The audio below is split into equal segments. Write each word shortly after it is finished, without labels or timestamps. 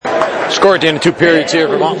Score at the end of two periods here.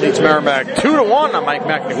 Vermont leads Merrimack 2-1. I'm Mike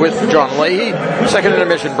Macknick with John Leahy. Second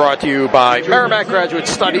intermission brought to you by Merrimack Graduate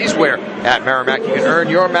Studies, where at Merrimack you can earn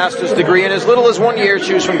your master's degree in as little as 1 year.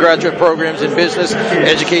 Choose from graduate programs in business,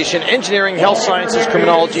 education, engineering, health sciences,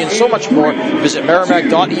 criminology, and so much more. Visit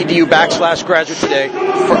merrimack.edu/graduate today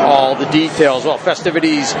for all the details. Well,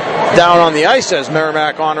 festivities down on the ice as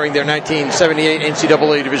Merrimack honoring their 1978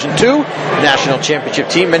 NCAA Division II National Championship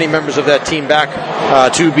team. Many members of that team back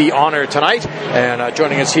to be honored tonight. And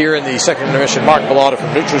joining us here in the second intermission, Mark Bellotta from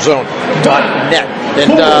NeutralZone.net.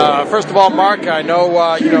 And first of all, Mark, I know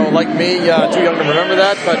like me, too young to remember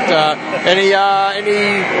that, but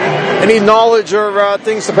any knowledge or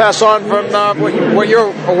things to pass on from what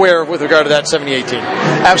you're aware of with regard to that 78 team?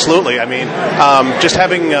 Absolutely. I mean, just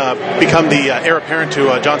having become the heir apparent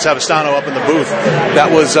to John Savastano up in the booth, that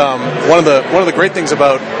was one of the great things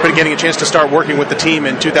about getting a chance to start working with the team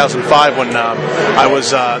in 2005 when I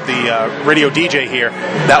was the radio DJ here.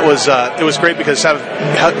 That was it was great because Sav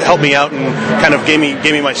helped me out and kind of gave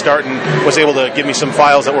me my start and was able to give me some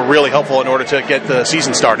files that were really helpful in order to get the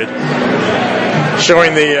season started.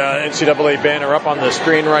 Showing the NCAA banner up on the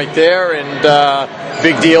screen right there, and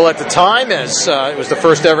big deal at the time as it was the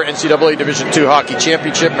first ever NCAA Division II hockey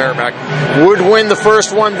championship. Merrimack would win the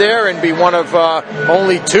first one there and be one of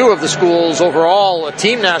only two of the schools overall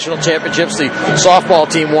team national championships. The softball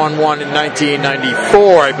team won one in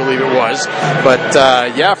 1994, I believe it was. But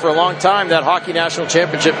for a long time, that hockey national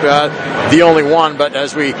championship, the only one. But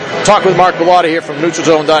as we talk with Mark Bellotta here from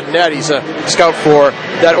NeutralZone.net, he's a scout for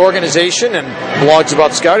that organization and blogs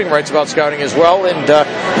about scouting, writes about scouting as well. And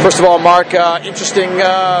first of all, Mark, interesting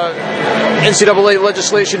NCAA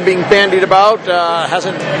legislation being bandied about. I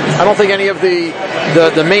don't think any of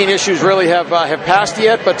the main issues really have passed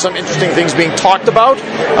yet, but some interesting things being talked about.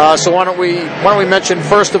 So why don't we mention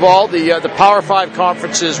first of all the Power 5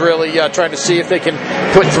 conferences really trying to see if they can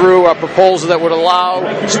put through a proposal that would allow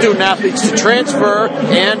student athletes to transfer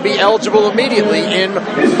and be eligible immediately in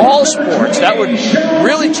all sports. That would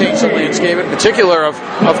really change the landscape, in particular of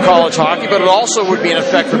college hockey, but it also would be in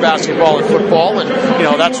effect for basketball and football, and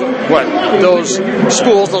that's what those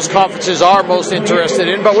schools, those conferences are most interested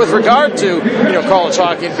in. But with regard to college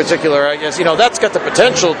hockey in particular, I guess that's got the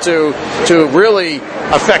potential to really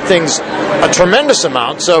affect things a tremendous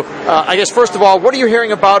amount. So I guess first of all, what are you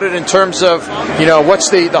hearing about it in terms of what's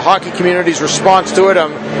the hockey community's response to it?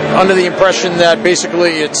 I'm under the impression that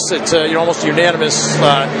basically it's almost unanimously,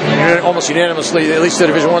 at least the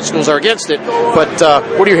Division I schools are against it. But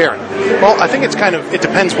what are you hearing? Well, I think it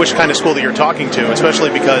depends which kind of school that you're talking to, especially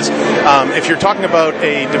because if you're talking about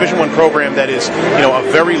a Division I program that is a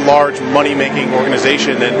very large money-making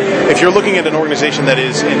organization, and if you're looking at an organization that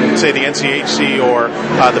is in, say, the NCHC or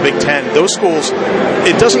the Big Ten, those schools,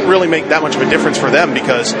 it doesn't really make that much of a difference for them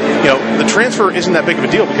because the transfer isn't that big of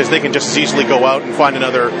a deal because they can just as easily go out and find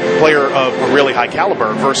another player of a really high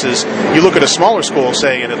caliber versus you look at a smaller school,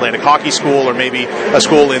 say an Atlantic Hockey School or maybe a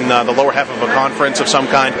school in the lower half of a conference of some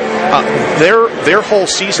kind. Their whole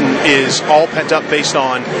season is all pent up based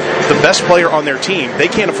on the best player on their team. They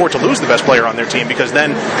can't afford to lose the best player on their team because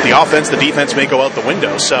then the offense, the defense may go out the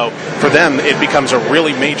window. So for them, it becomes a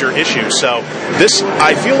really major issue. So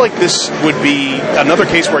I feel like this would be another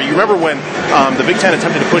case where you remember when the Big Ten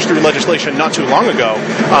attempted to push through legislation not too long ago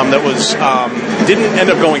that was didn't end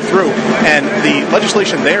up going through, and the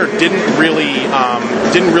legislation there didn't really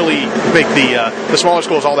make the smaller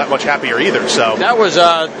schools all that much happier either. So that was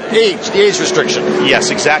the age restriction. Yes,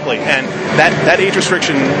 exactly. And that age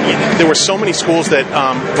restriction, there were so many schools that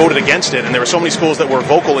voted against it, and there were so many schools that were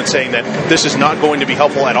vocal in saying that this is not going to be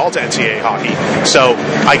helpful at all to NCAA hockey. So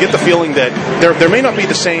I get the feeling that there may not be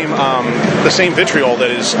the same vitriol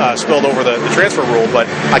that is spilled over the transfer rule, but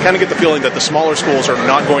I kind of get the feeling that the smaller schools are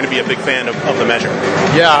not going to be a big fan of the measure.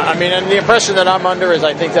 Yeah, I mean, and the impression that I'm under is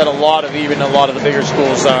I think that a lot of the bigger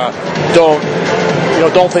schools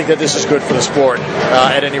don't think that this is good for the sport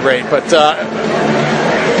at any rate. But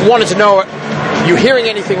wanted to know, you hearing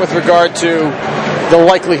anything with regard to the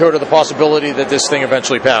likelihood or the possibility that this thing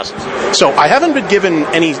eventually passes? So I haven't been given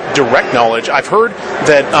any direct knowledge. I've heard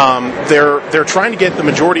that they're trying to get the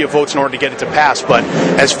majority of votes in order to get it to pass, but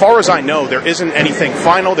as far as I know, there isn't anything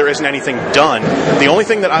final, there isn't anything done. The only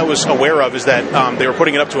thing that I was aware of is that they were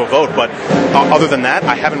putting it up to a vote, but other than that,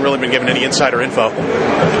 I haven't really been given any insider info.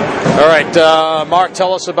 All right, Mark,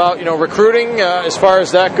 tell us about recruiting as far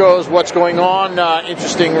as that goes. What's going on?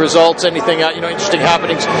 Interesting results? Anything interesting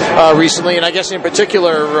happenings recently? And I guess in particular,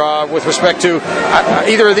 particular with respect to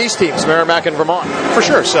either of these teams, Merrimack and Vermont? For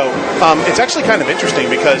sure. So it's actually kind of interesting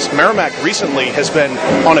because Merrimack recently has been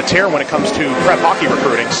on a tear when it comes to prep hockey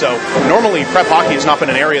recruiting. So normally prep hockey has not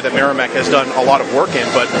been an area that Merrimack has done a lot of work in,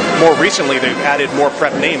 but more recently they've added more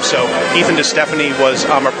prep names. So Ethan DeStefani was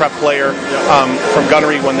a prep player from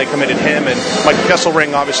Gunnery when they committed him, and Michael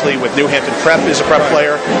Kesselring, obviously, with New Hampton Prep is a prep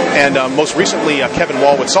player, and most recently Kevin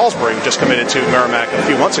Wall with Salisbury, who just committed to Merrimack a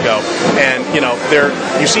few months ago. And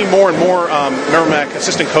you see more and more Merrimack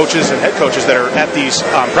assistant coaches and head coaches that are at these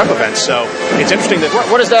prep events. So it's interesting that.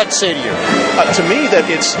 What does that say to you? To me, that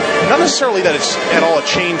it's not necessarily that it's at all a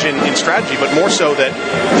change in strategy, but more so that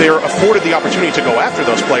they're afforded the opportunity to go after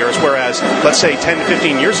those players, whereas, let's say, 10 to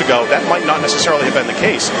 15 years ago, that might not necessarily have been the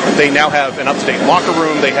case. They now have an up-to-date locker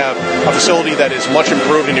room. They have a facility that is much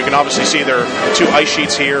improved, and you can obviously see there are 2 ice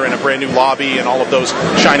sheets here and a brand new lobby, and all of those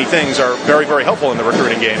shiny things are very, very helpful in the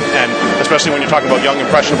recruiting game, and especially when you're talking about young,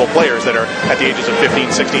 impressionable players that are at the ages of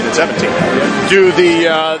 15, 16, and 17. Do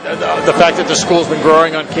the fact that the school's been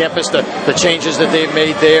growing on campus, the changes that they've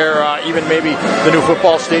made there, even maybe the new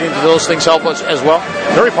football stadium, do those things help us as well?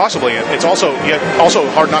 Very possibly. It's also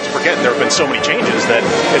hard not to forget there have been so many changes that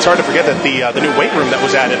it's hard to forget that the new weight room that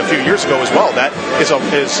was added a few years ago as well, that is a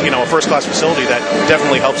first-class facility that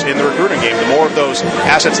definitely helps in the recruiting game. The more of those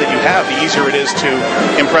assets that you have, the easier it is to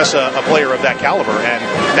impress a player of that caliber. And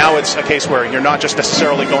now it's a case where you're not just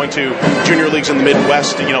necessarily going to junior leagues in the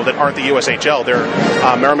Midwest, that aren't the USHL.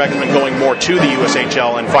 Merrimack has been going more to the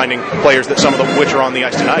USHL and finding players that some of which are on the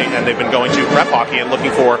ice tonight, and they've been going to prep hockey and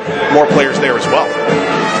looking for more players there as well.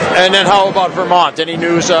 And then how about Vermont? Any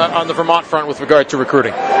news on the Vermont front with regard to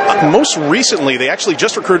recruiting? Most recently, they actually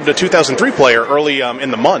just recruited a 2003 player early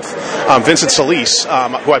in the month, Vincent Solis,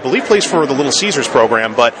 who I believe plays for the Little Caesars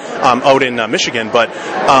program, but out in Michigan. But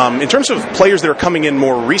in terms of players that are coming in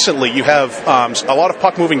more recently, you have a lot of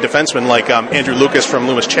puck-moving defensemen like Andrew Lucas from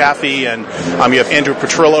Loomis Chaffee, and you have Andrew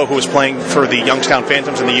Petrillo, who is playing for the Youngstown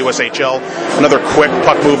Phantoms in the USHL, another quick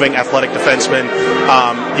puck-moving athletic defenseman.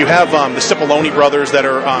 You have the Cipollone brothers that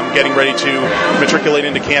are getting ready to matriculate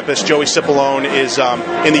into campus. Joey Cipollone is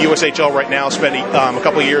in the USHL right now, spending a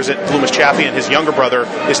couple of years at Loomis Chaffee, and his younger brother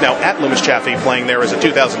is now at Loomis Chaffee playing there as a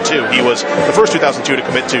 2002. He was the first 2002 to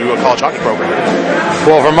commit to a college hockey program.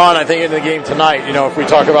 Well, Vermont, I think, in the game tonight, if we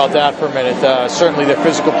talk about that for a minute, certainly their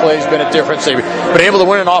physical play has been a difference. They've been able to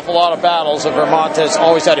win an awful lot of battles. Vermont has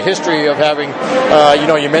always had a history of having,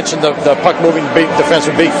 you mentioned the puck-moving big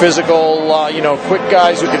defenseman, big physical, quick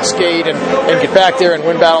guys who can skate and get back there and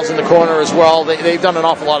win battles in the corner as well. They've done an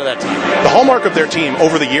awful lot of that team. The hallmark of their team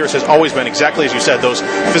over the years has always been exactly as you said, those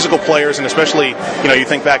physical players, and especially, you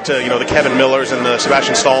think back to, the Kevin Millers and the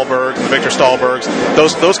Sebastian Stahlbergs and the Victor Stahlbergs,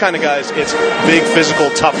 those kind of guys. It's big, physical,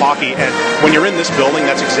 tough hockey, and when you're in this building,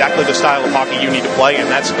 that's exactly the style of hockey you need to play, and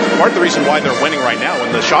that's part of the reason why they're winning right now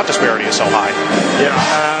when the shot disparity is so high. Yeah,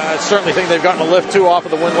 I certainly think they've gotten a lift, too, off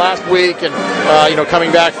of the win last week, and,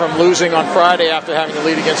 coming back from losing on Friday after having the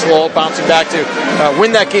lead against Lowell, bouncing back to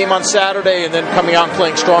win that game on Saturday, and then coming out and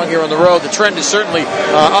playing strong here on the road. The trend is certainly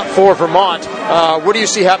up for Vermont. What do you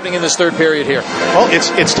see happening in this third period here? Well,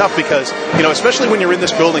 it's tough because, especially when you're in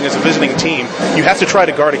this building as a visiting team, you have to try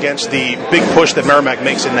to guard against the big push that Merrimack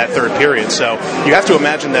makes in that third period. So you have to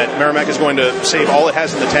imagine that Merrimack is going to save all it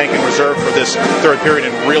has in the tank in reserve for this third period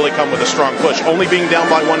and really come with a strong push. Only being down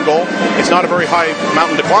by 1 goal, it's not a very high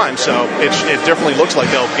mountain to climb, so it definitely looks like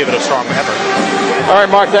they'll give it a strong effort. All right,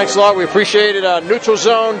 Mark, thanks a lot. We appreciate it.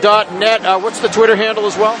 NeutralZone.net. What's the Twitter handle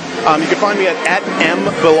as well? You can find me at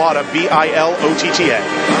 @mbilotta, BILOTTA.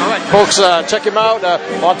 All right, folks, check him out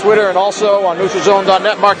on Twitter and also on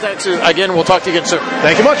NeutralZone.net. Mark, thanks again. We'll talk to you again soon.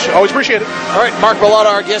 Thank you much. Always appreciate it. All right, Mark Bilotta,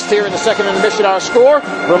 our guest here in the second intermission. Our score,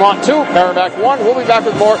 Vermont 2, Merrimack 1. We'll be back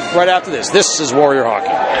with more right after this. This is Warrior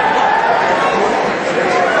Hockey.